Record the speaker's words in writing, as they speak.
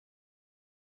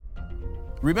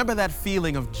Remember that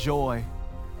feeling of joy,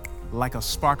 like a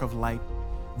spark of light,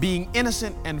 being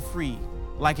innocent and free,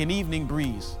 like an evening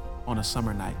breeze on a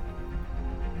summer night.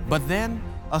 But then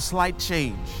a slight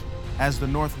change as the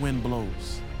north wind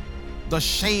blows. The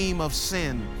shame of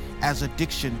sin as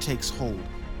addiction takes hold.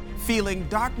 Feeling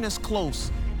darkness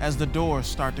close as the doors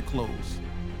start to close.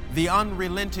 The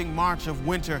unrelenting march of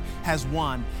winter has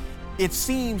won. It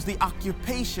seems the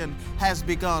occupation has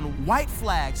begun. White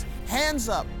flags, hands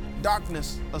up,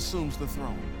 darkness assumes the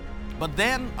throne. But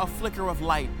then a flicker of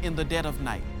light in the dead of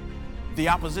night. The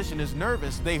opposition is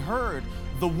nervous. They heard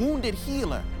the wounded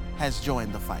healer has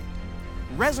joined the fight.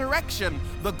 Resurrection,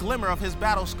 the glimmer of his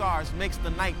battle scars, makes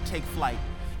the night take flight.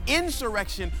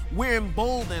 Insurrection, we're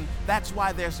emboldened. That's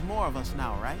why there's more of us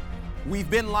now, right? We've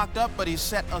been locked up, but he's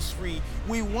set us free.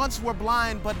 We once were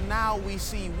blind, but now we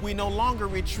see. We no longer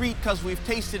retreat because we've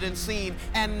tasted and seen.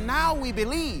 And now we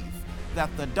believe that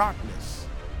the darkness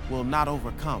will not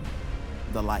overcome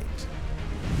the light.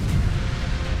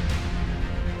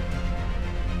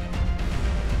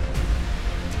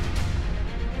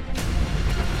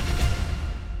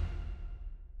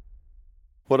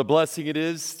 What a blessing it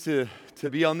is to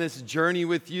be on this journey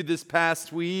with you this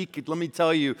past week. Let me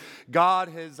tell you, God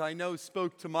has, I know,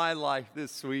 spoke to my life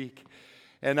this week.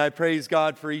 And I praise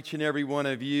God for each and every one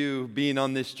of you being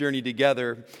on this journey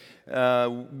together.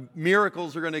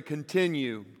 Miracles are going to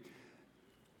continue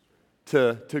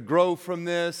to grow from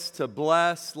this, to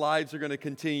bless. Lives are going to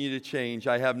continue to change,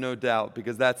 I have no doubt,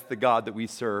 because that's the God that we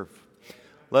serve.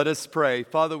 Let us pray.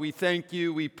 Father, we thank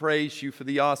you, we praise you for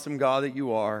the awesome God that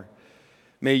you are.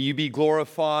 May you be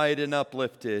glorified and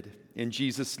uplifted. In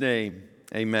Jesus' name,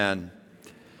 amen.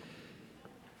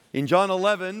 In John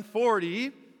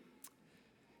 11:40,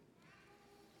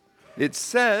 it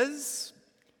says,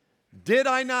 "Did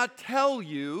I not tell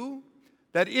you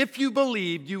that if you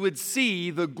believed, you would see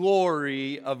the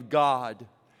glory of God?"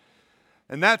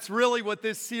 And that's really what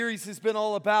this series has been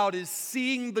all about, is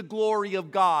seeing the glory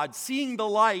of God, seeing the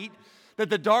light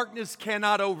that the darkness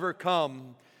cannot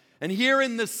overcome. And here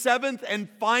in the seventh and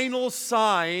final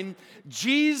sign,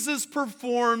 Jesus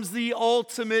performs the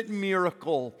ultimate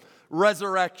miracle,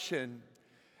 resurrection.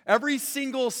 Every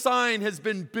single sign has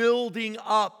been building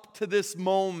up to this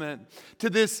moment, to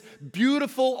this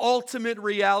beautiful ultimate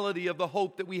reality of the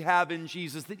hope that we have in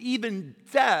Jesus, that even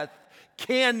death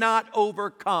cannot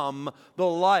overcome the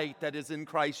light that is in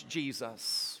Christ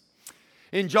Jesus.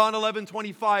 In John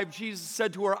 11:25, Jesus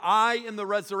said to her, "I am the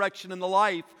resurrection and the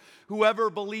life. Whoever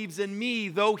believes in me,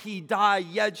 though he die,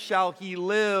 yet shall he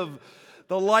live.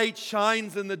 The light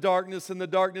shines in the darkness, and the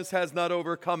darkness has not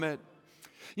overcome it."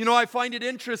 You know, I find it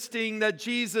interesting that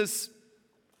Jesus,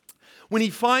 when he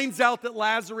finds out that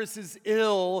Lazarus is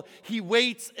ill, he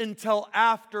waits until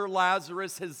after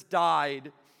Lazarus has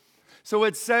died. So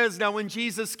it says, now when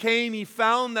Jesus came, he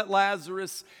found that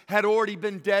Lazarus had already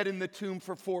been dead in the tomb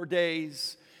for 4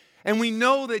 days. And we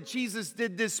know that Jesus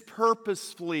did this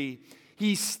purposefully.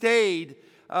 He stayed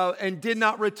and did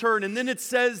not return. And then it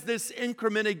says this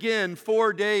increment again,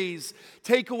 4 days.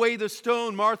 "Take away the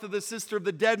stone." Martha, the sister of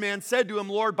the dead man, said to him,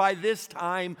 "Lord, by this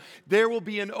time there will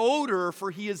be an odor, for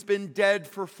he has been dead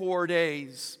for 4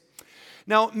 days."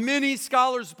 Now, many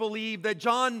scholars believe that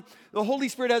the Holy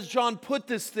Spirit has John put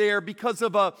this there because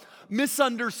of a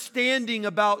misunderstanding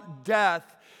about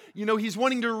death. You know, he's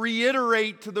wanting to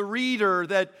reiterate to the reader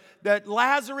that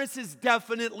Lazarus is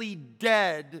definitely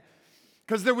dead.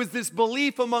 Because there was this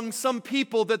belief among some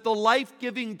people that the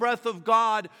life-giving breath of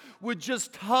God would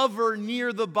just hover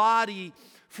near the body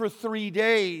for 3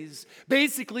 days.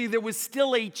 Basically, there was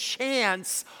still a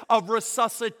chance of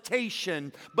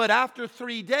resuscitation. But after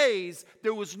 3 days,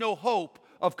 there was no hope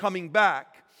of coming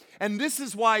back. And this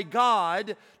is why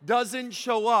God doesn't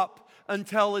show up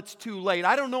until it's too late.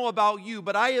 I don't know about you,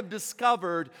 but I have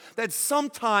discovered that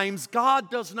sometimes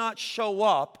God does not show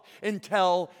up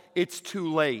until it's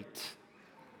too late.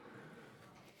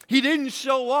 He didn't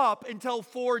show up until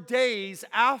 4 days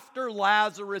after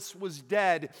Lazarus was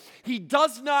dead. He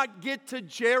does not get to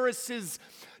Jairus'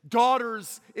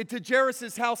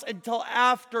 house until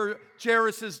after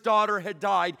Jairus' daughter had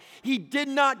died. He did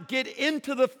not get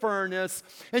into the furnace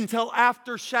until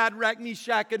after Shadrach,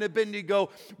 Meshach, and Abednego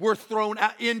were thrown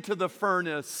into the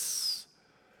furnace.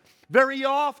 Very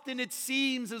often it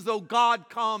seems as though God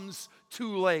comes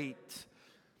too late.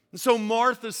 And so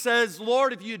Martha says,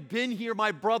 "Lord, if you had been here,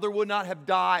 my brother would not have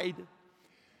died."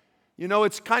 You know,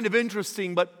 it's kind of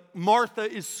interesting, but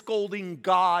Martha is scolding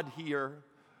God here.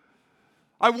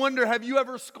 I wonder, have you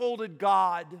ever scolded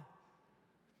God?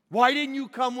 Why didn't you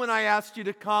come when I asked you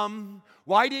to come?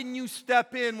 Why didn't you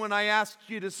step in when I asked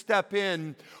you to step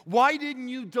in? Why didn't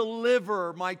you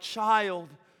deliver my child,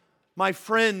 my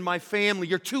friend, my family?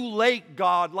 You're too late,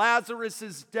 God. Lazarus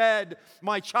is dead.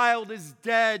 My child is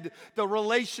dead. The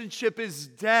relationship is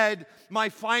dead. My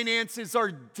finances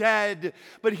are dead.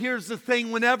 But here's the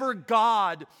thing, whenever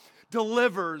God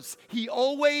delivers, He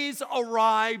always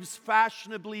arrives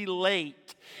fashionably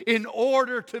late in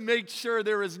order to make sure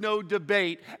there is no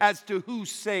debate as to who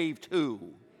saved who.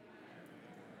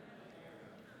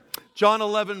 John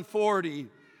 11:40,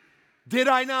 did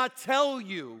I not tell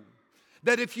you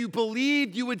that if you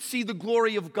believed, you would see the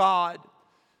glory of God?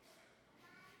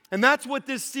 And that's what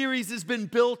this series has been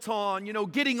built on,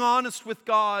 getting honest with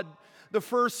God, the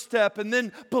first step, and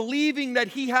then believing that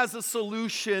He has a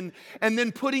solution, and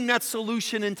then putting that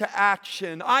solution into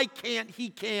action. I can't, He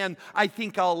can, I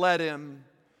think I'll let Him.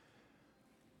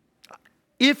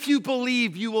 If you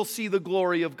believe, you will see the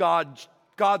glory of God.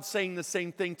 God's saying the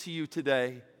same thing to you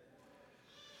today.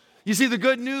 You see, the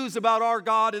good news about our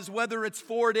God is whether it's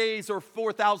 4 days or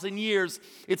 4,000 years,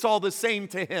 it's all the same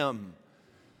to Him.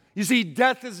 You see,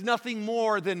 death is nothing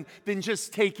more than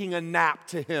just taking a nap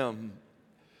to Him.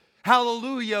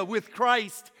 Hallelujah, with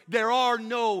Christ, there are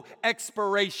no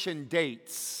expiration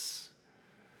dates.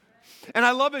 And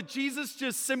I love it. Jesus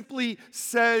just simply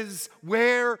says,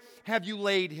 where have you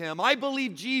laid Him? I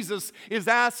believe Jesus is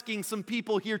asking some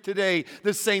people here today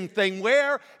the same thing.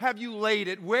 Where have you laid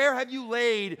it? Where have you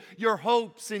laid your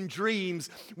hopes and dreams?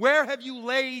 Where have you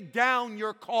laid down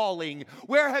your calling?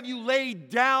 Where have you laid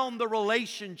down the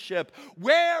relationship?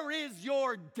 Where is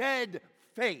your dead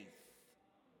faith?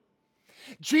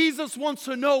 Jesus wants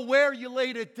to know where you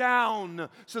laid it down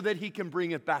so that He can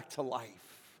bring it back to life.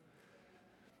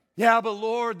 Yeah, but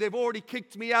Lord, they've already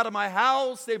kicked me out of my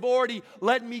house. They've already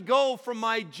let me go from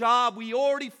my job. We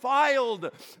already filed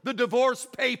the divorce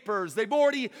papers. They've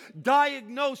already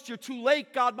diagnosed, you're too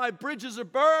late, God. My bridges are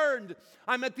burned.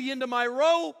 I'm at the end of my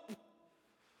rope.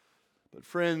 But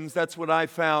friends, that's what I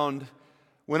found.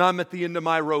 When I'm at the end of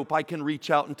my rope, I can reach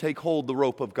out and take hold of the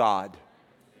rope of God.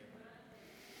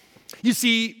 You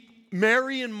see,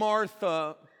 Mary and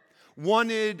Martha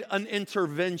wanted an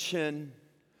intervention.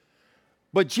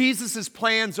 But Jesus'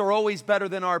 plans are always better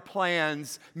than our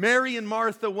plans. Mary and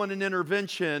Martha want an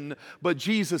intervention, but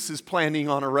Jesus is planning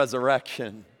on a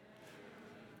resurrection.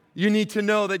 You need to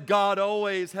know that God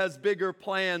always has bigger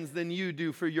plans than you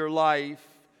do for your life.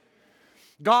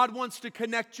 God wants to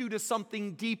connect you to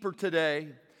something deeper today.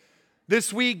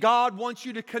 This week, God wants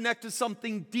you to connect to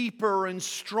something deeper and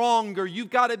stronger.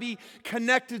 You've got to be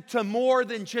connected to more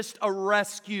than just a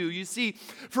rescue. You see,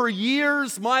 for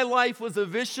years, my life was a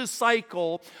vicious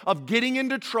cycle of getting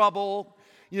into trouble,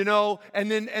 and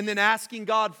then asking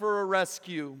God for a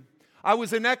rescue. I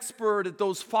was an expert at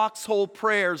those foxhole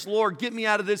prayers. Lord, get me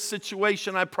out of this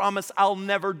situation. I promise I'll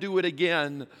never do it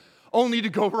again. Only to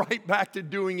go right back to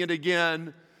doing it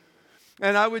again.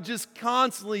 And I would just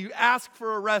constantly ask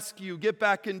for a rescue, get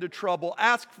back into trouble.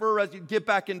 Ask for a rescue, get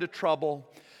back into trouble.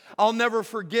 I'll never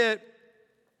forget,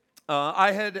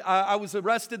 I was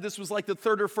arrested. This was like the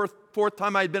third or fourth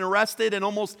time I'd been arrested. And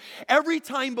almost every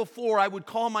time before, I would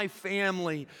call my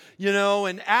family,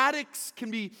 and addicts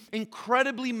can be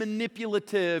incredibly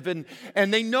manipulative.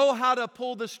 And they know how to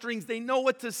pull the strings. They know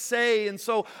what to say. And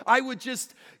so I would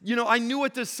just, I knew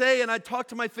what to say. And I'd talk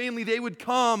to my family. They would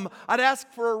come. I'd ask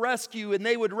for a rescue. And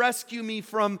they would rescue me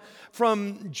from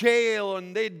jail.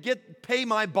 And they'd pay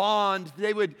my bond.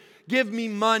 They would give me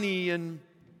money. And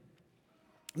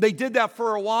they did that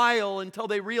for a while until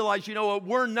they realized,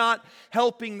 we're not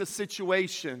helping the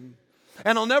situation.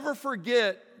 And I'll never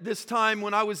forget this time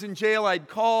when I was in jail. I'd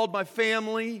called my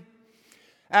family,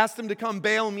 asked them to come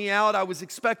bail me out. I was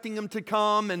expecting them to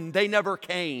come, and they never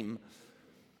came.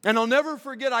 And I'll never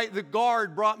forget, the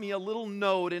guard brought me a little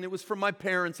note, and it was from my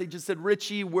parents. They just said,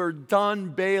 Richie, we're done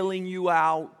bailing you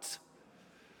out.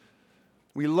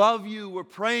 We love you, we're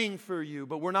praying for you,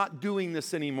 but we're not doing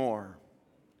this anymore.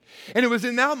 And it was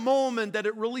in that moment that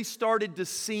it really started to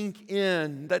sink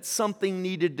in that something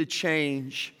needed to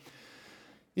change.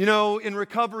 In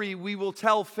recovery, we will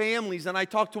tell families, and I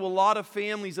talk to a lot of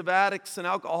families of addicts and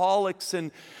alcoholics,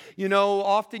 and,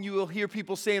 often you will hear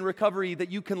people say in recovery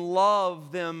that you can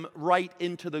love them right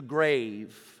into the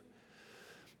grave.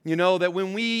 That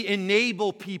when we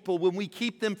enable people, when we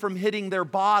keep them from hitting their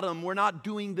bottom, we're not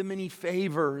doing them any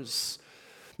favors.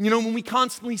 When we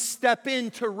constantly step in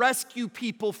to rescue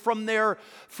people from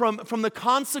the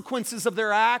consequences of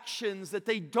their actions that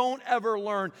they don't ever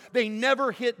learn, they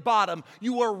never hit bottom.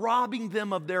 You are robbing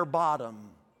them of their bottom,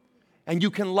 and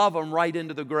you can love them right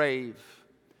into the grave.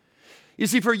 You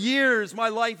see, for years, my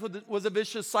life was a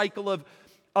vicious cycle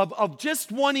of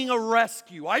just wanting a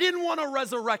rescue. I didn't want a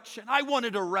resurrection. I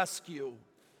wanted a rescue.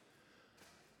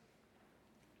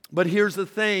 But here's the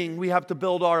thing. We have to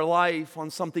build our life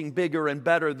on something bigger and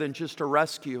better than just a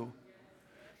rescue.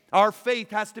 Our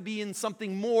faith has to be in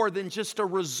something more than just a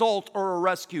result or a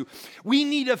rescue. We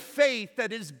need a faith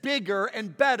that is bigger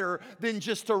and better than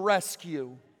just a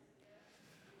rescue.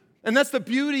 And that's the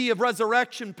beauty of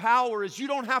resurrection power, is you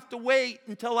don't have to wait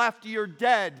until after you're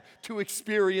dead to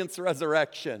experience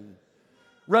resurrection.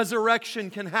 Resurrection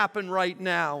can happen right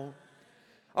now.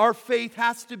 Our faith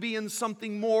has to be in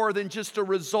something more than just a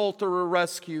result or a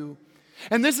rescue.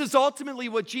 And this is ultimately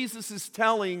what Jesus is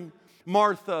telling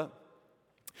Martha.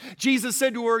 Jesus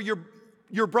said to her,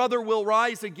 your brother will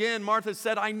rise again. Martha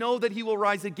said, I know that he will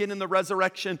rise again in the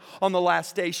resurrection on the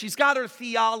last day. She's got her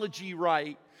theology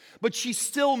right, but she's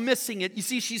still missing it. You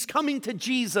see, she's coming to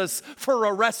Jesus for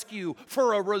a rescue,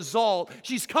 for a result.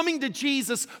 She's coming to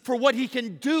Jesus for what he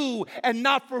can do and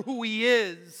not for who he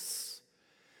is.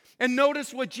 And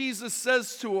notice what Jesus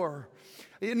says to her.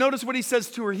 Notice what he says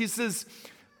to her. He says,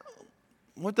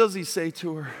 what does he say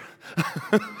to her?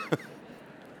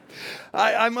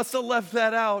 I must have left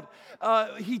that out.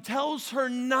 He tells her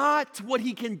not what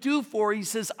he can do for her. He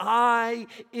says, I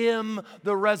am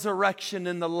the resurrection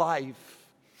and the life.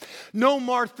 No,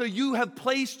 Martha, you have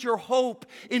placed your hope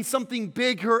in something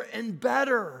bigger and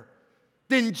better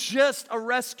than just a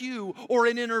rescue or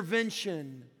an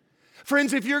intervention.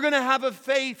 Friends, if you're going to have a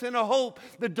faith and a hope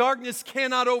the darkness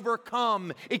cannot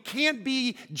overcome, it can't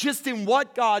be just in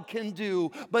what God can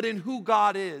do, but in who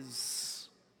God is.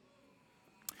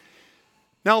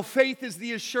 Now, faith is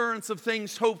the assurance of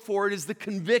things hoped for. It is the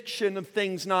conviction of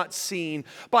things not seen.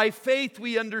 By faith,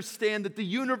 we understand that the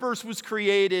universe was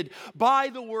created by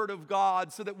the Word of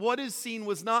God, so that what is seen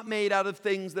was not made out of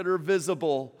things that are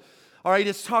visible. All right,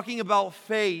 it's talking about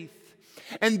faith.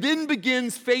 And then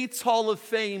begins faith's Hall of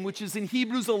Fame, which is in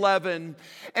Hebrews 11.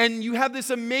 And you have this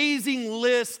amazing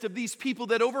list of these people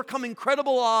that overcome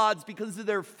incredible odds because of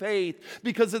their faith,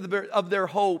 because of their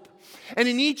hope. And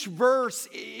in each verse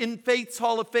in faith's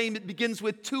Hall of Fame, it begins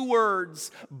with two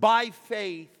words, by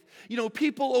faith. You know,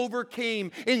 people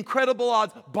overcame incredible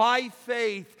odds. By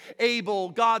faith, Abel,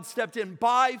 God stepped in.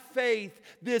 By faith,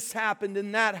 this happened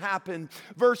and that happened.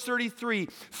 Verse 33,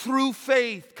 through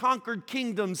faith, conquered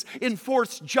kingdoms,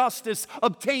 enforced justice,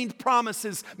 obtained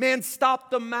promises. Man, stopped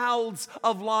the mouths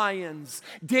of lions.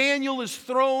 Daniel is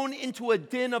thrown into a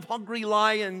den of hungry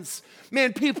lions.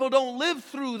 Man, people don't live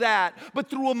through that, but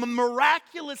through a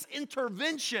miraculous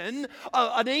intervention,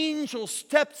 an angel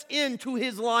steps into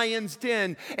his lion's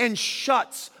den and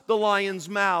shuts the lion's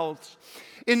mouth.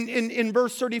 In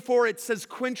verse 34, it says,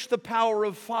 quench the power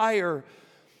of fire.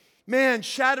 Man,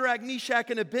 Shadrach, Meshach,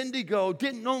 and Abednego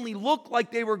didn't only look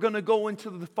like they were going to go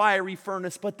into the fiery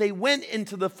furnace, but they went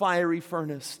into the fiery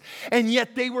furnace. And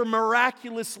yet they were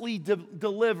miraculously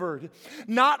delivered.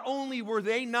 Not only were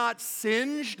they not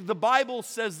singed, the Bible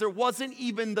says there wasn't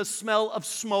even the smell of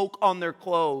smoke on their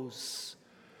clothes.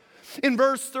 In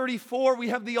verse 34, we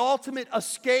have the ultimate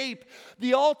escape,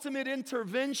 the ultimate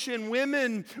intervention.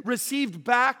 Women received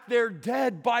back their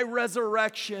dead by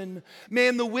resurrection.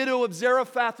 Man, the widow of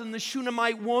Zarephath and the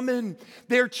Shunammite woman,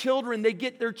 their children, they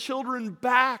get their children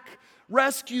back,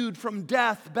 rescued from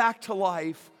death back to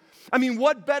life. I mean,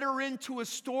 what better end to a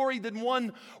story than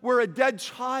one where a dead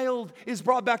child is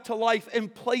brought back to life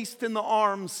and placed in the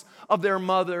arms of their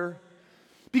mother?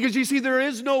 Because you see, there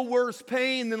is no worse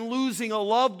pain than losing a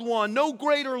loved one, no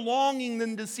greater longing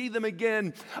than to see them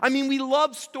again. I mean, we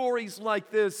love stories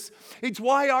like this. It's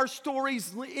why our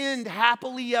stories end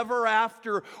happily ever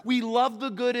after. We love the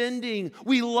good ending.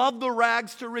 We love the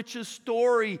rags to riches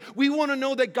story. We want to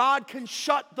know that God can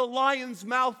shut the lion's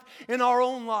mouth in our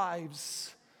own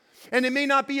lives. And it may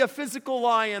not be a physical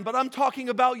lion, but I'm talking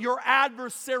about your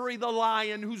adversary, the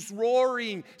lion, who's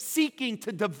roaring, seeking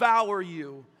to devour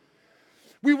you.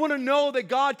 We want to know that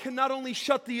God can not only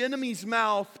shut the enemy's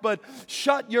mouth, but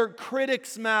shut your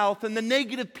critic's mouth and the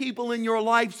negative people in your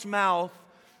life's mouth.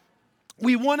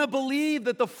 We want to believe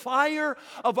that the fire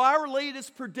of our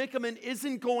latest predicament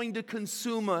isn't going to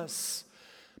consume us.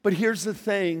 But here's the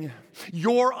thing,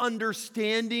 your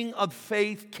understanding of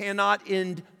faith cannot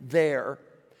end there.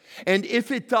 And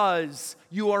if it does,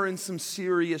 you are in some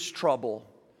serious trouble.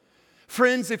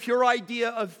 Friends, if your idea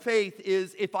of faith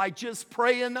is if I just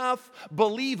pray enough,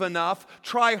 believe enough,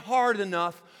 try hard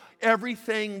enough,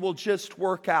 everything will just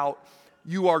work out,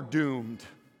 you are doomed.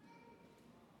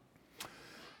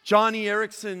 Johnny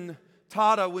Erickson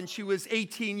Tata, when she was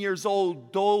 18 years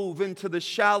old, dove into the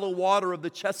shallow water of the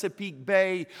Chesapeake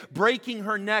Bay, breaking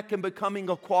her neck and becoming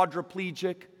a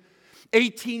quadriplegic.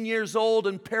 18 years old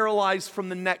and paralyzed from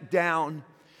the neck down.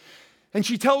 And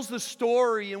she tells the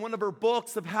story in one of her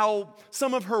books of how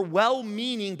some of her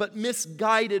well-meaning but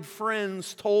misguided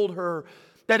friends told her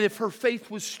that if her faith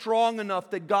was strong enough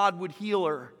that God would heal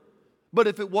her, but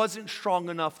if it wasn't strong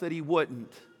enough that He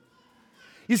wouldn't.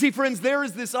 You see, friends, there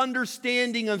is this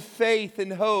understanding of faith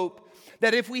and hope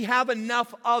that if we have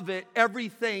enough of it,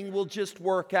 everything will just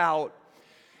work out.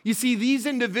 You see, these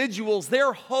individuals,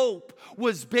 their hope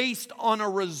was based on a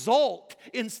result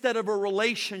instead of a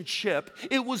relationship.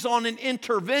 It was on an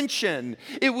intervention.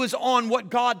 It was on what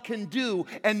God can do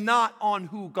and not on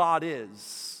who God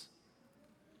is.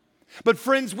 But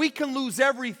friends, we can lose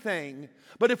everything,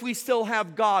 but if we still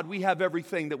have God, we have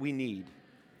everything that we need.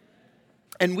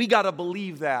 And we got to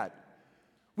believe that.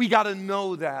 We got to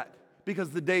know that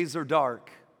because the days are dark.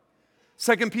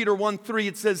 2 Peter 1:3,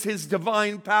 it says, His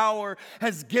divine power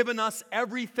has given us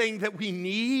everything that we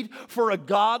need for a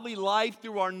godly life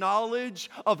through our knowledge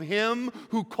of Him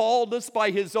who called us by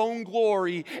His own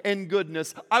glory and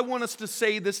goodness. I want us to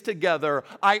say this together.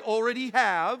 I already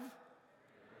have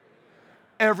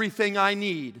everything I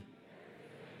need.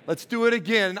 Let's do it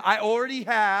again. I already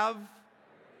have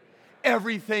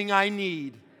everything I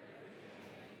need.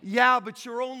 Yeah, but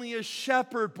you're only a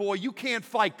shepherd boy. You can't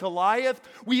fight Goliath.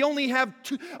 We only have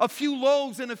a few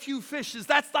loaves and a few fishes.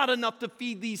 That's not enough to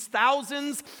feed these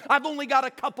thousands. I've only got a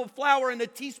cup of flour and a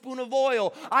teaspoon of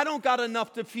oil. I don't got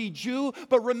enough to feed you.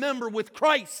 But remember, with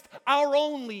Christ, our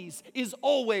onlys is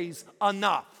always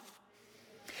enough.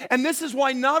 And this is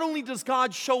why not only does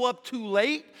God show up too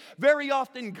late, very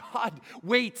often God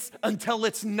waits until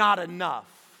it's not enough.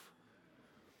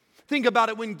 Think about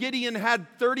it. When Gideon had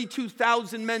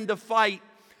 32,000 men to fight,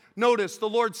 notice the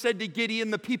Lord said to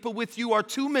Gideon, the people with you are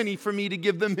too many for me to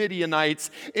give the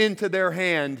Midianites into their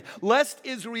hand, lest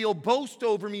Israel boast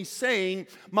over me, saying,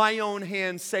 my own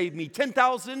hand saved me.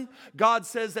 10,000, God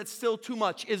says that's still too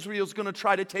much. Israel's going to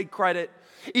try to take credit.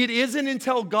 It isn't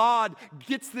until God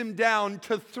gets them down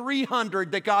to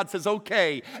 300 that God says,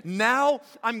 okay, now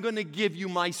I'm going to give you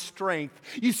my strength.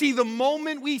 You see, the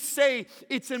moment we say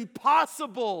it's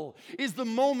impossible is the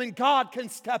moment God can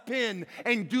step in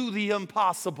and do the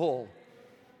impossible.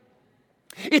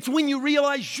 It's when you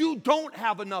realize you don't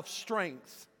have enough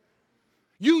strength.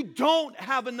 You don't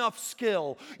have enough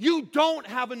skill. You don't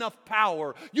have enough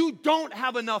power. You don't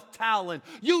have enough talent.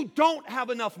 You don't have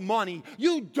enough money.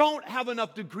 You don't have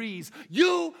enough degrees.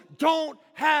 You don't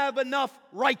have enough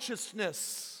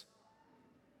righteousness.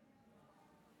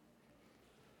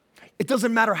 It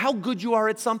doesn't matter how good you are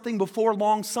at something, before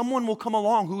long, someone will come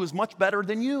along who is much better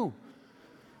than you.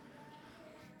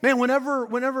 Man,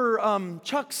 whenever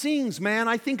Chuck sings, man,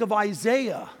 I think of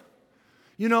Isaiah.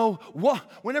 You know,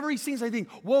 whenever he sings, I think,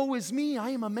 woe is me, I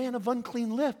am a man of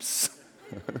unclean lips.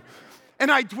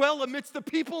 And I dwell amidst the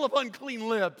people of unclean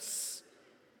lips.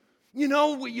 You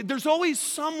know, there's always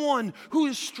someone who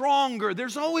is stronger.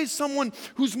 There's always someone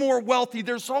who's more wealthy.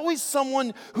 There's always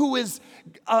someone who is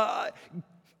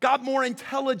got more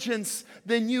intelligence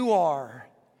than you are.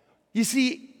 You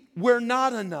see, we're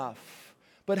not enough,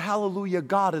 but hallelujah,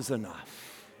 God is enough.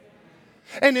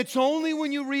 And it's only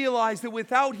when you realize that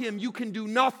without Him you can do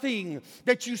nothing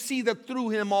that you see that through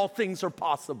Him all things are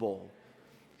possible.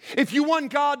 If you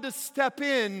want God to step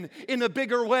in a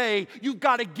bigger way, you've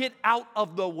got to get out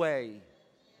of the way.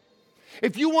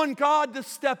 If you want God to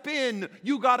step in,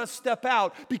 you got to step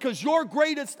out, because your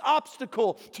greatest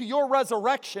obstacle to your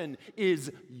resurrection is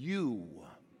you.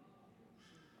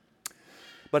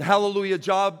 But hallelujah,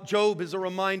 Job is a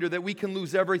reminder that we can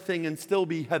lose everything and still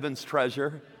be heaven's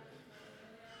treasure.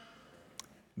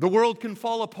 The world can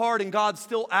fall apart and God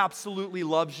still absolutely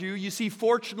loves you. You see,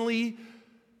 fortunately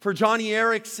for Johnny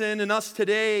Erickson and us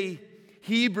today,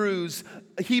 Hebrews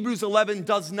 11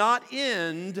 does not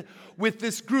end with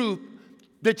this group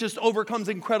that just overcomes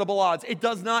incredible odds. It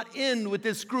does not end with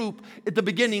this group at the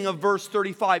beginning of verse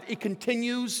 35. It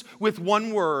continues with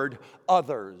one word,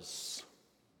 others.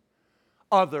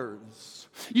 Others.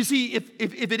 You see,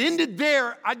 if it ended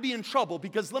there, I'd be in trouble,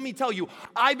 because let me tell you,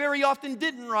 I very often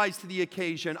didn't rise to the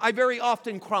occasion. I very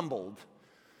often crumbled.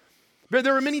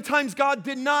 There were many times God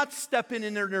did not step in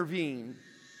and intervene.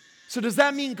 So does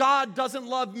that mean God doesn't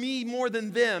love me more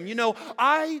than them? You know,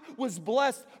 I was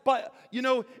blessed, but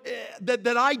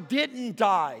that I didn't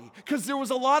die, because there was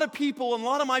a lot of people and a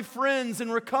lot of my friends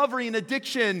in recovery and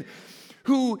addiction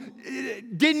who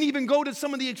didn't even go to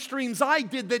some of the extremes I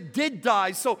did that did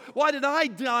die. So why did I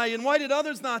die and why did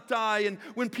others not die? And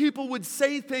when people would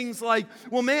say things like,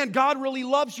 well, man, God really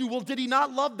loves you. Well, did he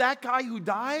not love that guy who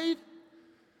died?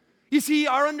 You see,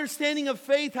 our understanding of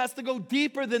faith has to go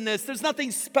deeper than this. There's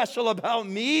nothing special about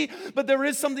me, but there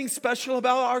is something special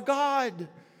about our God.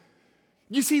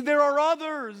 You see, there are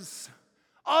others.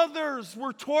 Others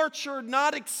were tortured,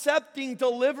 not accepting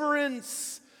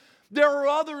deliverance. There are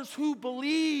others who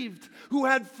believed, who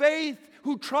had faith,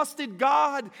 who trusted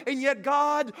God, and yet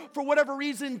God, for whatever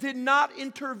reason, did not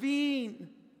intervene.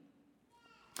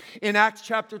 In Acts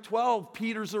chapter 12,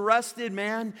 Peter's arrested,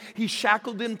 man. He's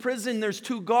shackled in prison. There's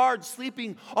 2 guards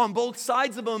sleeping on both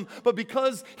sides of him. But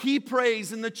because he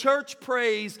prays and the church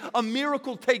prays, a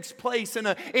miracle takes place and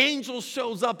an angel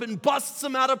shows up and busts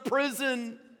him out of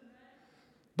prison.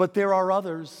 But there are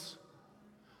others,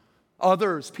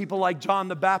 people like John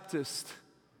the Baptist,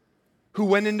 who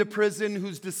went into prison,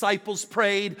 whose disciples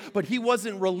prayed, but he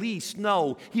wasn't released.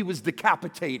 No, he was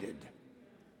decapitated.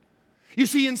 You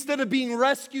see, instead of being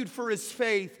rescued for his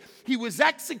faith, he was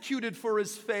executed for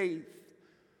his faith.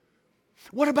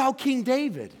 What about King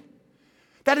David?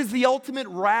 That is the ultimate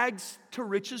rags to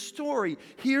riches story.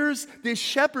 Here's this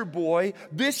shepherd boy,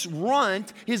 this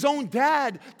runt. His own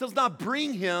dad does not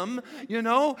bring him,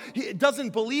 he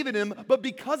doesn't believe in him. But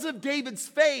because of David's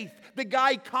faith, the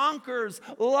guy conquers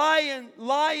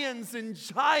lions and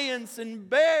giants and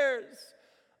bears.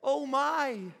 Oh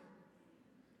my.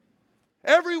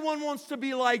 Everyone wants to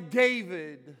be like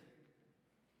David.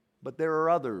 But there are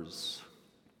others,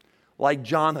 like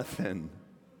Jonathan.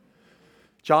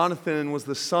 Jonathan was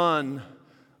the son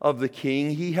of the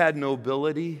king. He had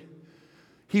nobility.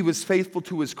 He was faithful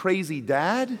to his crazy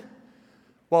dad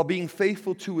while being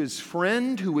faithful to his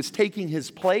friend who was taking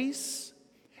his place,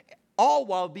 all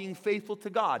while being faithful to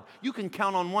God. You can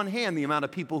count on one hand the amount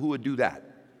of people who would do that.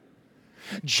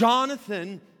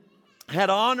 Jonathan had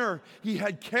honor, he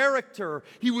had character,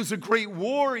 he was a great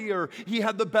warrior, he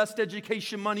had the best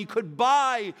education money could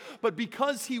buy, but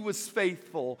because he was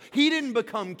faithful, he didn't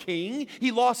become king.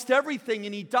 He lost everything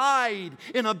and he died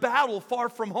in a battle far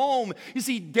from home. You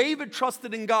see, David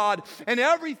trusted in God and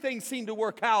everything seemed to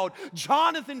work out.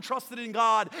 Jonathan trusted in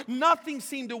God, nothing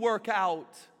seemed to work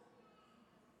out.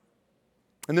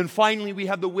 And then finally, we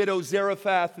have the widow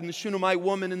Zarephath and the Shunammite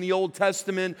woman in the Old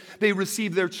Testament. They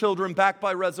receive their children back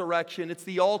by resurrection. It's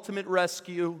the ultimate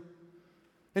rescue.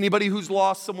 Anybody who's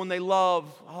lost someone they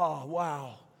love, oh,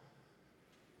 wow.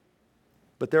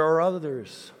 But there are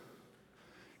others.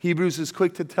 Hebrews is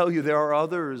quick to tell you there are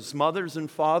others, mothers and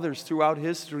fathers throughout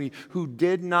history, who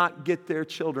did not get their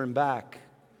children back.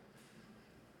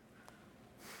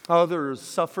 Others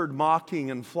suffered mocking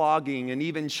and flogging and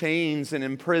even chains and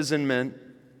imprisonment.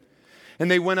 And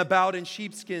they went about in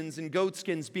sheepskins and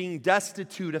goatskins, being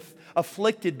destitute,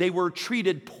 afflicted. They were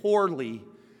treated poorly.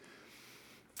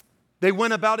 They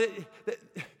went about it.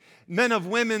 Men of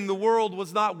women, the world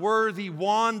was not worthy,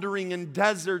 wandering in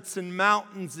deserts and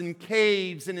mountains and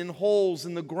caves and in holes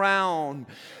in the ground.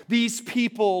 These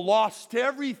people lost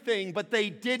everything, but they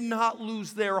did not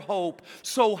lose their hope.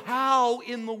 So how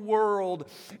in the world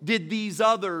did these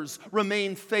others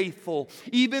remain faithful,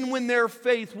 even when their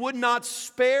faith would not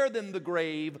spare them the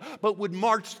grave, but would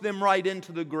march them right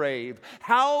into the grave?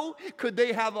 How could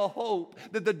they have a hope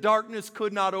that the darkness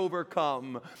could not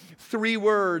overcome? 3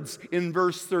 words in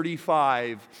verse 35.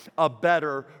 A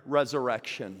better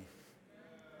resurrection.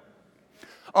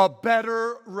 A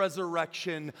better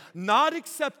resurrection, not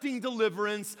accepting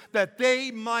deliverance that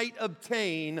they might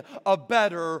obtain a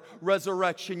better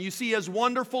resurrection. You see, as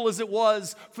wonderful as it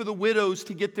was for the widows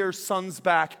to get their sons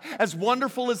back, as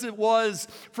wonderful as it was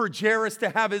for Jairus to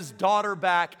have his daughter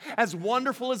back, as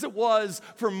wonderful as it was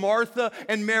for Martha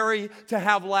and Mary to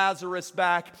have Lazarus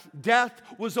back, death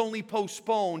was only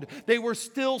postponed. They were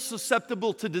still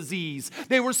susceptible to disease.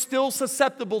 They were still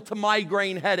susceptible to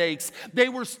migraine headaches. They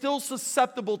were still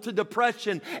susceptible to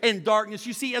depression and darkness.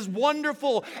 You see, as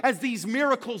wonderful as these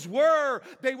miracles were,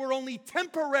 they were only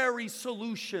temporary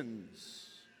solutions.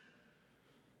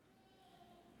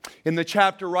 In the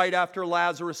chapter right after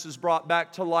Lazarus is brought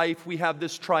back to life, we have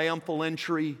this triumphal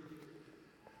entry.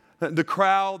 The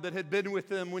crowd that had been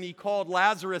with him when he called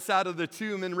Lazarus out of the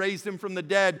tomb and raised him from the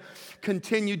dead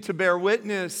continued to bear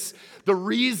witness. The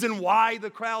reason why the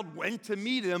crowd went to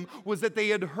meet him was that they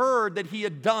had heard that he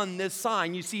had done this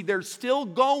sign. You see, they're still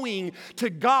going to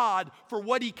God for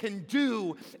what he can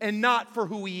do and not for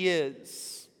who he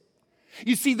is.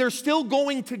 You see, they're still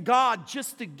going to God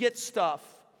just to get stuff.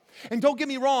 And don't get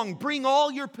me wrong, bring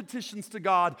all your petitions to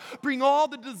God. Bring all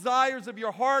the desires of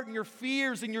your heart and your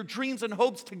fears and your dreams and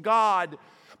hopes to God.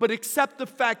 but accept the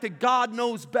fact that God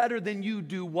knows better than you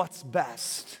do what's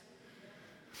best.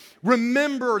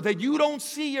 Remember that you don't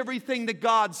see everything that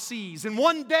God sees. And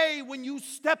one day when you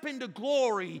step into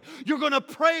glory, you're going to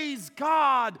praise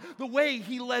God the way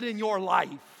He led in your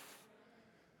life.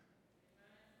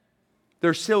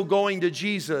 They're still going to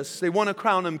Jesus. They want to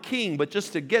crown Him king, but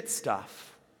just to get stuff.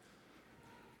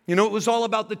 You know, it was all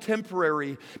about the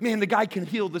temporary. Man, the guy can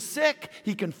heal the sick.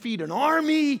 He can feed an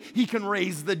army. He can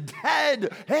raise the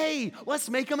dead. Hey, let's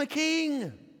make him a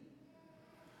king.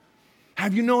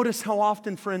 Have you noticed how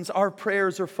often, friends, our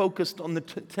prayers are focused on the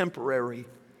temporary?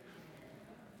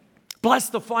 Bless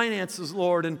the finances,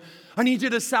 Lord, and I need you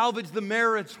to salvage the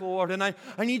marriage, Lord, and I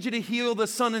need you to heal the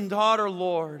son and daughter,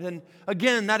 Lord. And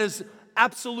again, that is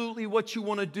absolutely what you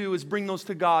want to do, is bring those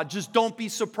to God. Just don't be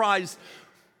surprised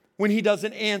when He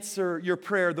doesn't answer your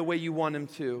prayer the way you want Him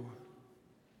to.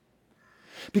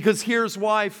 Because here's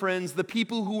why, friends, the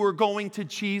people who were going to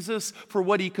Jesus for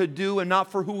what He could do and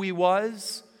not for who He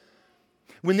was,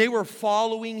 when they were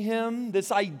following Him,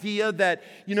 this idea that,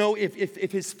 you know,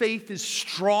 if his faith is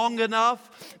strong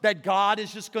enough that God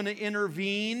is just going to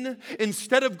intervene,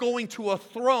 instead of going to a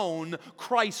throne,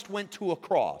 Christ went to a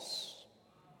cross.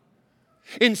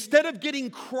 Instead of getting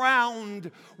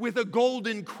crowned with a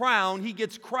golden crown, He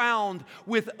gets crowned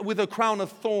with a crown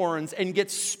of thorns and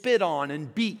gets spit on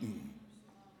and beaten.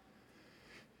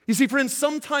 You see, friends,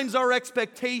 sometimes our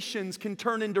expectations can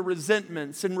turn into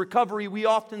resentments. In recovery, we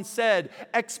often said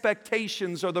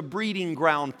expectations are the breeding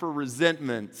ground for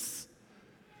resentments.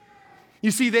 You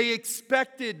see, they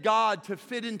expected God to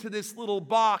fit into this little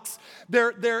box.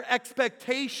 Their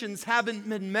expectations haven't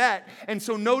been met. And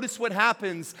so notice what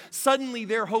happens. Suddenly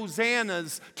their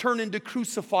hosannas turn into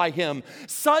crucify Him.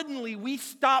 Suddenly we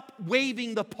stop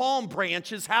waving the palm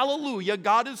branches, hallelujah,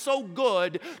 God is so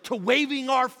good, to waving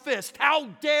our fist, how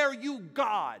dare you,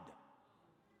 God.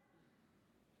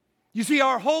 You see,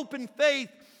 our hope and faith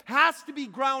has to be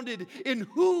grounded in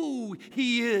who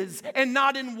He is and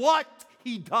not in what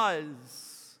He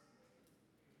does.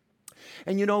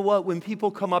 And you know what? When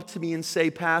people come up to me and say,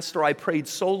 Pastor, I prayed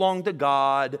so long to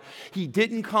God, He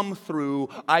didn't come through,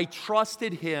 I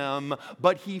trusted Him,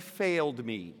 but He failed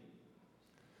me.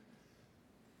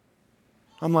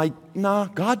 I'm like, nah,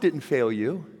 God didn't fail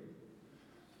you.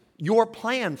 Your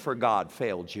plan for God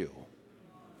failed you.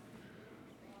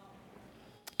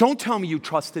 Don't tell me you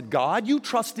trusted God. You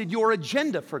trusted your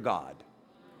agenda for God.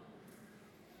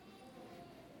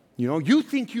 You know, you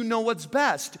think you know what's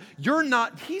best.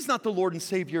 He's not the Lord and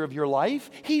Savior of your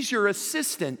life. He's your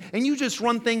assistant, and you just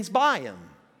run things by Him.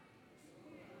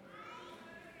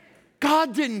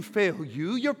 God didn't fail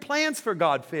you. Your plans for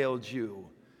God failed you.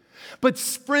 But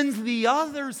friends, the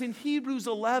others in Hebrews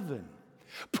 11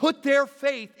 put their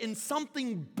faith in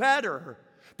something better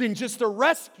than just a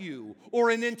rescue or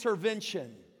an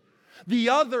intervention. The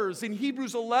others in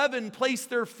Hebrews 11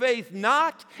 placed their faith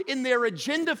not in their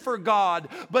agenda for God,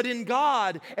 but in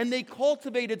God. And they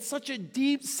cultivated such a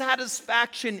deep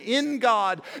satisfaction in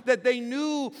God that they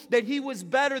knew that He was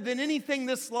better than anything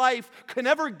this life can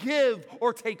ever give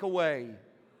or take away.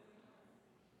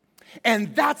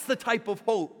 And that's the type of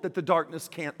hope that the darkness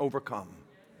can't overcome.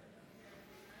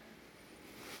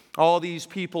 All these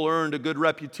people earned a good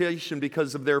reputation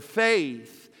because of their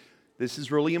faith. This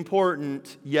is really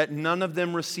important, yet none of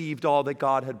them received all that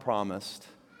God had promised.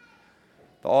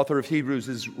 The author of Hebrews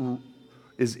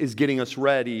is getting us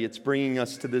ready. It's bringing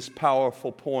us to this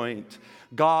powerful point.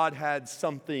 God had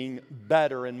something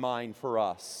better in mind for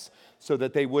us, so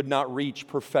that they would not reach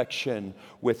perfection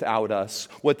without us.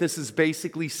 What this is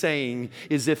basically saying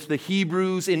is if the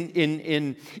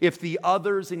if the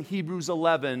others in Hebrews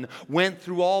 11 went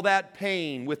through all that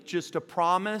pain with just a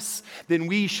promise, then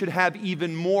we should have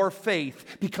even more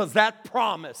faith, because that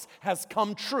promise has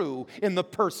come true in the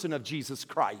person of Jesus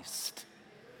Christ.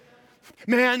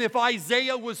 Man, if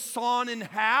Isaiah was sawn in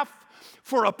half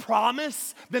for a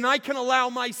promise, then I can allow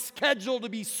my schedule to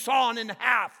be sawn in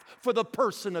half for the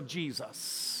person of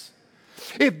Jesus.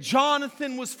 If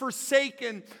Jonathan was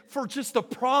forsaken for just a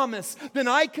promise, then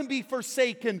I can be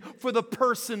forsaken for the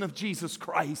person of Jesus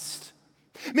Christ.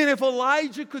 Man, if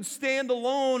Elijah could stand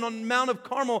alone on Mount of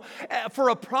Carmel for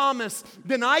a promise,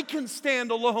 then I can stand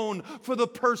alone for the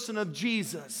person of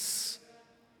Jesus.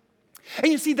 And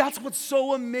you see, that's what's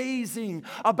so amazing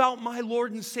about my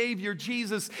Lord and Savior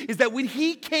Jesus, is that when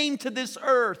He came to this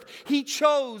earth, He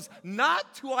chose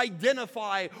not to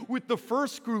identify with the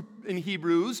first group in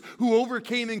Hebrews who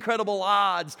overcame incredible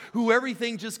odds, who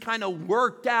everything just kind of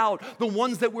worked out, the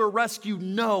ones that were rescued.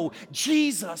 No,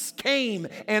 Jesus came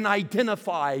and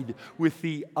identified with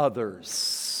the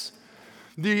others.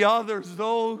 The others,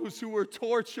 those who were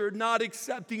tortured, not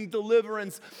accepting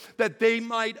deliverance, that they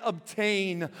might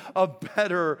obtain a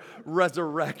better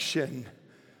resurrection.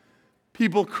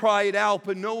 People cried out,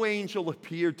 but no angel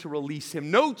appeared to release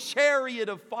him. No chariot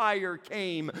of fire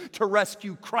came to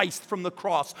rescue Christ from the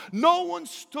cross. No one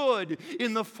stood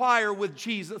in the fire with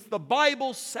Jesus. The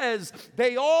Bible says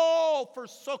they all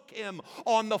forsook him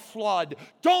on the flood.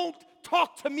 Don't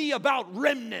talk to me about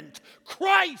remnant.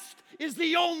 Christ is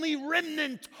the only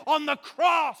remnant on the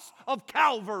cross of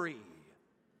Calvary.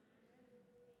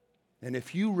 And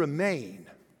if you remain,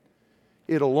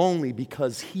 it'll only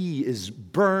because he is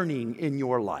burning in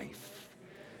your life.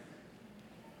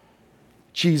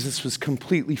 Jesus was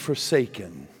completely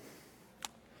forsaken.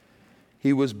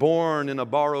 He was born in a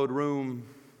borrowed room,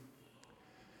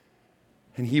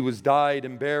 and he was died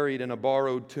and buried in a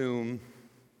borrowed tomb.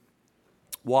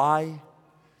 Why?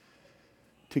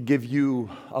 To give you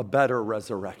a better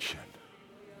resurrection.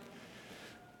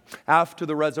 After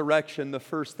the resurrection, the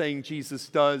first thing Jesus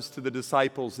does to the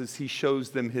disciples is he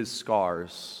shows them his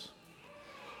scars.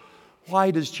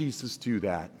 Why does Jesus do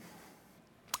that?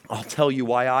 I'll tell you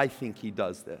why I think he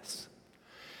does this.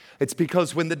 It's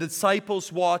because when the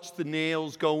disciples watched the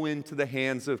nails go into the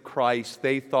hands of Christ,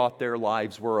 they thought their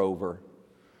lives were over.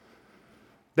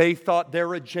 They thought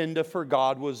their agenda for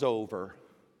God was over.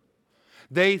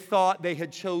 They thought they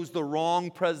had chose the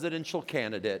wrong presidential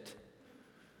candidate.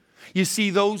 You see,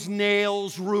 those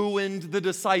nails ruined the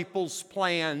disciples'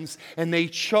 plans, and they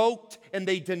choked, and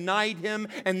they denied him,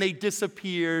 and they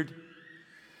disappeared.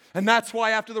 And that's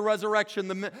why after the resurrection,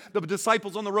 the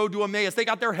disciples on the road to Emmaus, they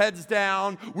got their heads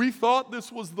down. We thought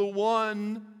this was the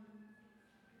one.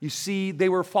 You see, they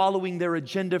were following their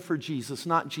agenda for Jesus,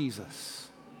 not Jesus.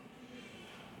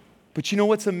 But you know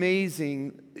what's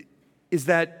amazing is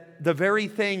that the very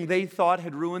thing they thought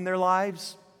had ruined their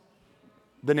lives,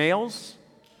 the nails,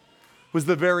 was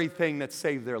the very thing that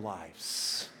saved their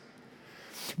lives.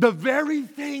 The very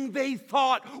thing they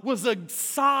thought was a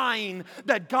sign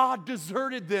that God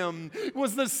deserted them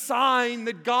was the sign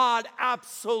that God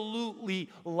absolutely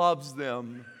loves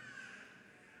them.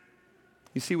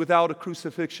 You see, without a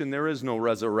crucifixion, there is no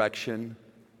resurrection.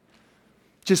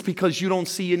 Just because you don't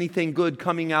see anything good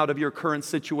coming out of your current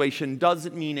situation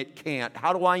doesn't mean it can't.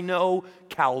 How do I know?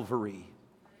 Calvary.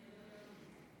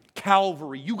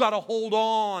 Calvary. You got to hold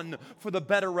on for the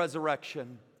better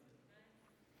resurrection.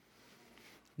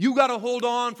 You got to hold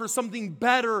on for something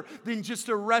better than just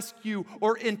a rescue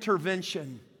or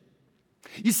intervention.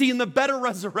 You see, in the better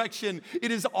resurrection,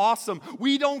 it is awesome.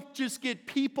 We don't just get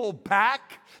people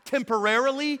back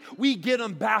temporarily, we get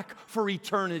them back for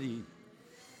eternity.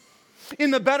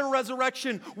 In the better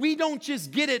resurrection, we don't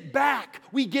just get it back,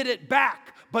 we get it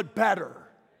back, but better.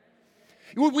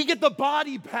 We get the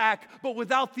body back, but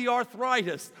without the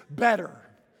arthritis, better.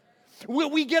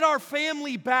 We get our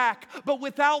family back, but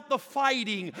without the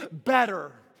fighting,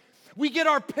 better. We get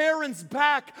our parents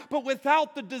back, but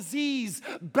without the disease,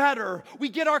 better. We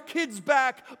get our kids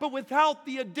back, but without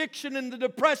the addiction and the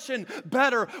depression,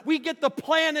 better. We get the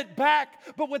planet back,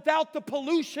 but without the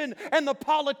pollution and the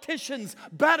politicians,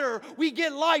 better. We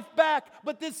get life back,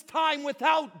 but this time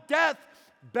without death,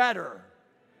 better.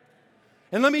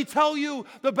 And let me tell you,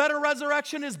 the better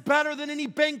resurrection is better than any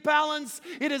bank balance.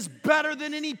 It is better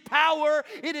than any power.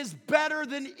 It is better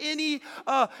than any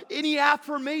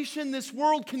affirmation this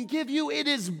world can give you. It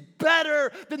is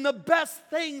better than the best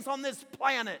things on this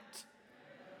planet.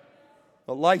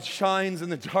 The light shines in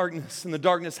the darkness, and the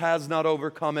darkness has not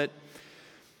overcome it.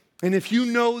 And if you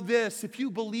know this, if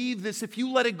you believe this, if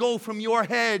you let it go from your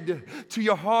head to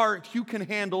your heart, you can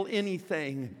handle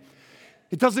anything.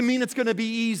 It doesn't mean it's going to be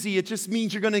easy. It just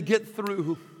means you're going to get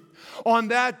through. On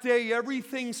that day,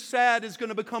 everything sad is going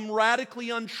to become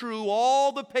radically untrue.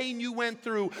 All the pain you went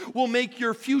through will make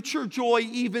your future joy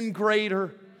even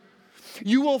greater.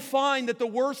 You will find that the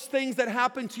worst things that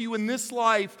happen to you in this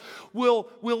life will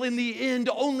in the end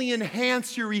only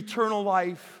enhance your eternal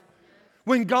life.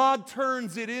 When God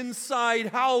turns it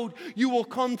inside out, you will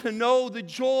come to know the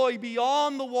joy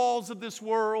beyond the walls of this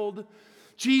world.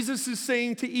 Jesus is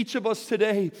saying to each of us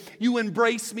today, you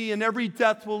embrace me and every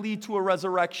death will lead to a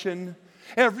resurrection.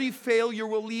 Every failure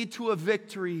will lead to a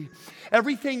victory.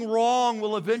 Everything wrong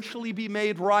will eventually be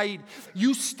made right.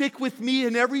 You stick with me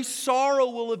and every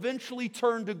sorrow will eventually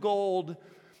turn to gold.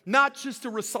 Not just a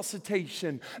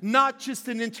resuscitation, not just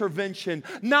an intervention,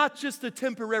 not just a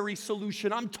temporary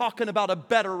solution. I'm talking about a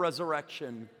better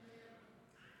resurrection.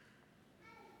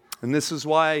 And this is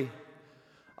why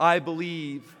I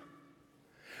believe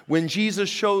when Jesus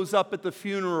shows up at the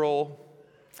funeral,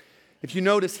 if you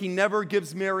notice, he never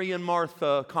gives Mary and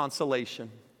Martha consolation.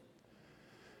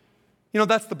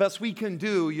 That's the best we can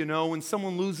do, When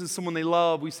someone loses someone they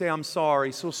love, we say, I'm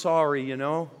sorry, so sorry,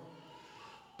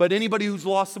 But anybody who's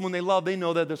lost someone they love, they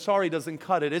know that the sorry doesn't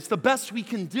cut it. It's the best we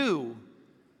can do.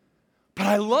 But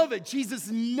I love it. Jesus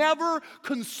never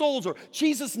consoles her.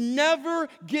 Jesus never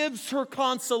gives her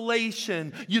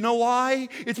consolation. You know why?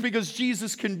 It's because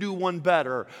Jesus can do one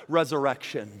better: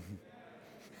 resurrection.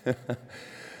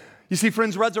 You see,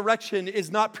 friends, resurrection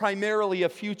is not primarily a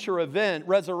future event.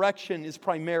 Resurrection is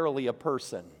primarily a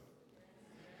person.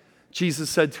 Jesus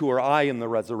said to her, I am the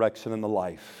resurrection and the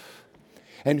life.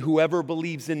 And whoever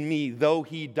believes in me, though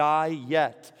he die,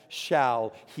 yet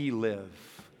shall he live.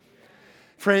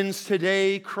 Friends,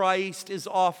 today Christ is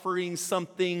offering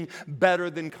something better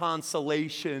than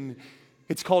consolation.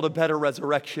 It's called a better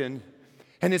resurrection.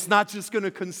 And it's not just going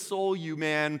to console you,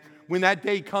 man. When that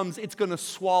day comes, it's going to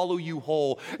swallow you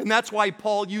whole. And that's why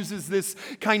Paul uses this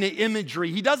kind of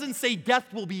imagery. He doesn't say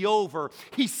death will be over.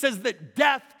 He says that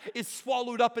death is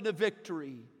swallowed up in a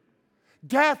victory.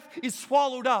 Death is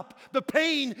swallowed up. The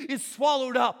pain is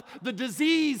swallowed up. The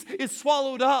disease is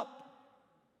swallowed up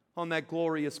on that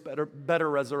glorious, better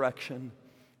resurrection.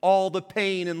 All the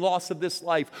pain and loss of this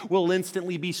life will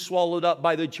instantly be swallowed up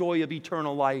by the joy of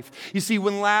eternal life. You see,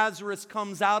 when Lazarus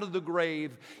comes out of the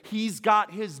grave, he's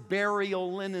got his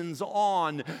burial linens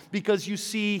on because, you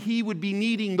see, he would be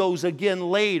needing those again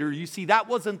later. You see, that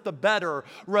wasn't the better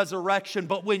resurrection.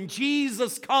 But when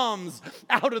Jesus comes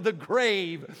out of the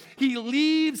grave, he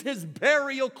leaves his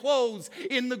burial clothes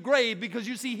in the grave because,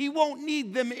 you see, he won't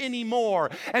need them anymore.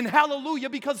 And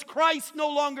hallelujah, because Christ no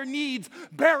longer needs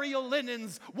burial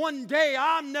linens. One day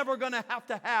I'm never going to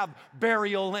have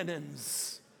burial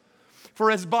linens.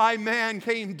 For as by man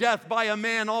came death, by a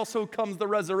man also comes the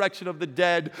resurrection of the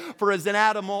dead. For as in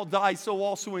Adam all die, so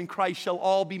also in Christ shall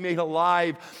all be made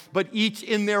alive, but each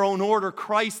in their own order.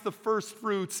 Christ the first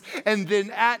fruits, and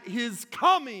then at his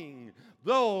coming,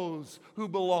 those who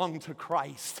belong to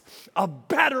Christ. A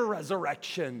better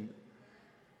resurrection.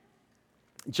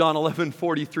 John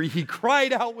 11:43, he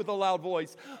cried out with a loud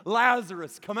voice,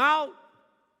 Lazarus, come out.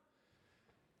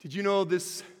 Did you know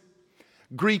this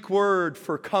Greek word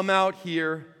for come out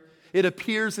here? It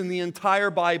appears in the entire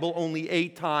Bible only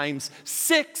 8 times,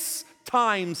 6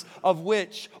 times of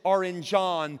which are in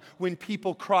John when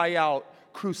people cry out,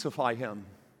 crucify him.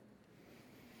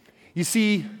 You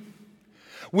see,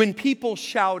 when people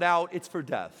shout out, it's for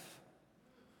death.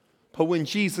 But when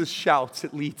Jesus shouts,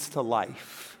 it leads to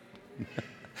life.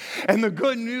 And the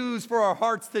good news for our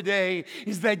hearts today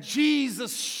is that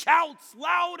Jesus shouts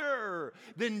louder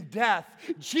than death.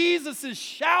 Jesus'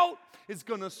 shout is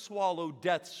going to swallow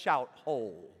death's shout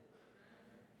whole.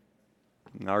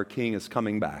 And our King is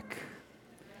coming back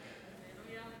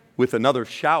with another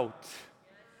shout,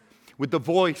 with the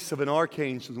voice of an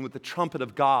archangel and with the trumpet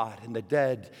of God, and the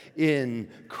dead in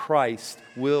Christ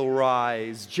will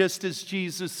rise. Just as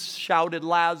Jesus shouted,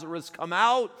 Lazarus, come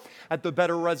out, at the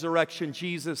better resurrection,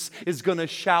 Jesus is going to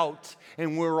shout,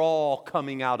 and we're all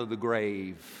coming out of the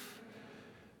grave.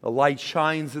 The light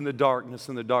shines in the darkness,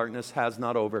 and the darkness has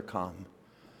not overcome.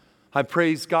 I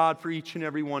praise God for each and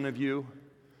every one of you.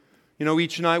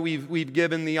 Each night we've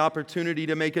given the opportunity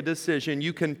to make a decision.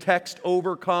 You can text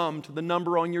OVERCOME to the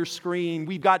number on your screen.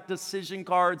 We've got decision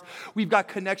cards. We've got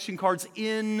connection cards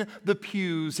in the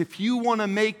pews. If you want to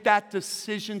make that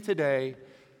decision today,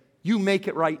 you make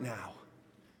it right now.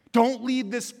 Don't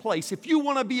leave this place. If you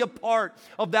want to be a part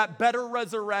of that better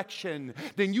resurrection,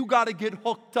 then you got to get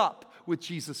hooked up with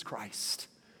Jesus Christ.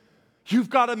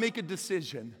 You've got to make a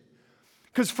decision.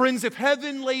 Because friends, if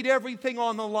heaven laid everything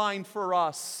on the line for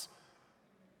us,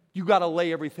 you got to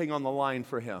lay everything on the line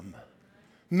for him.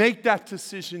 Make that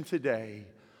decision today.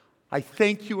 I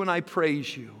thank you and I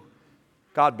praise you.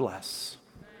 God bless.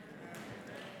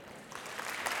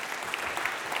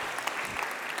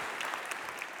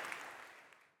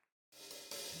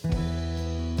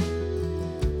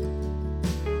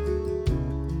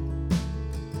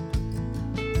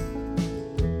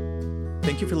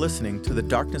 Thank you for listening to The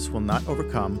Darkness Will Not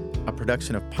Overcome, a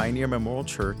production of Pioneer Memorial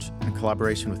Church in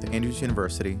collaboration with Andrews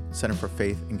University Center for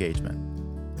Faith Engagement.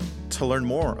 To learn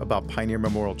more about Pioneer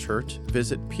Memorial Church,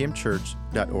 visit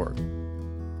pmchurch.org.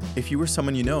 If you or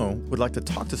someone you know would like to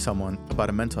talk to someone about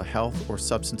a mental health or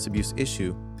substance abuse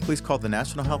issue, please call the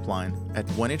National Helpline at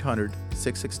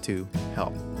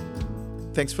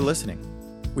 1-800-662-HELP. Thanks for listening.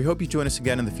 We hope you join us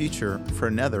again in the future for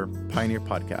another Pioneer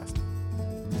podcast.